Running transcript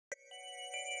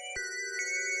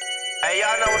Hey,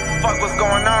 y'all know what the fuck was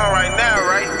going on right now,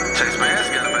 right? Chase man's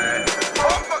got a bag.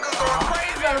 Motherfuckers going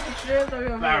crazy.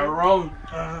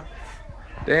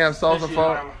 Damn, Sosa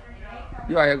folk.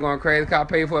 You out here going crazy. Cop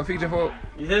paid for a feature folk.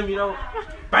 You hear me though?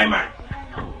 Bang bang.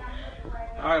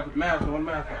 Alright, put the mask on, one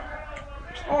mask on.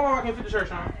 Oh, I can't fit the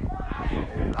shirt on.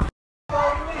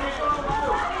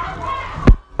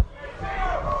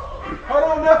 Hold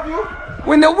on, nephew.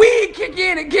 When the weed kick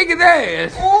in and kick his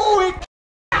ass. Ooh,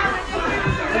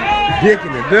 Dick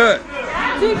in the dirt.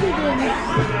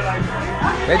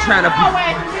 They trying to.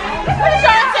 What you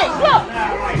trying to say?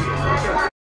 Look.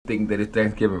 Think that it's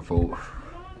Thanksgiving food.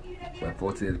 But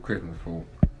folks, it's Christmas food.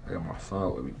 I got my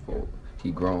son with me food. He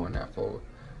growing that food.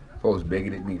 Folks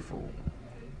begging at me food.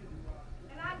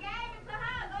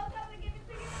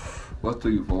 What's to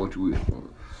you for? What you eat for?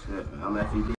 shit, I'm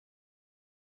at FED.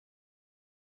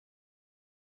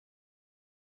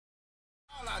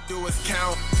 All I do is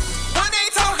count. When they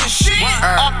talking shit,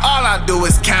 all I do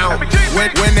is count.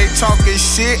 When they talking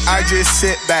shit, I just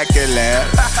sit back and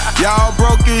laugh. Y'all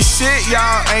broke as shit,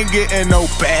 y'all ain't getting no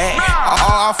bag.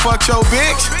 I fucked your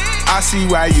bitch, I see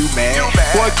why you mad.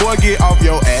 Boy, get off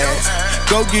your ass.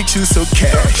 Go get you some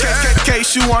cash. In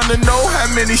case you wanna know how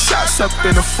many shots up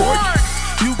in the 40,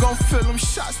 you gon' feel them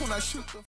shots when I shoot them.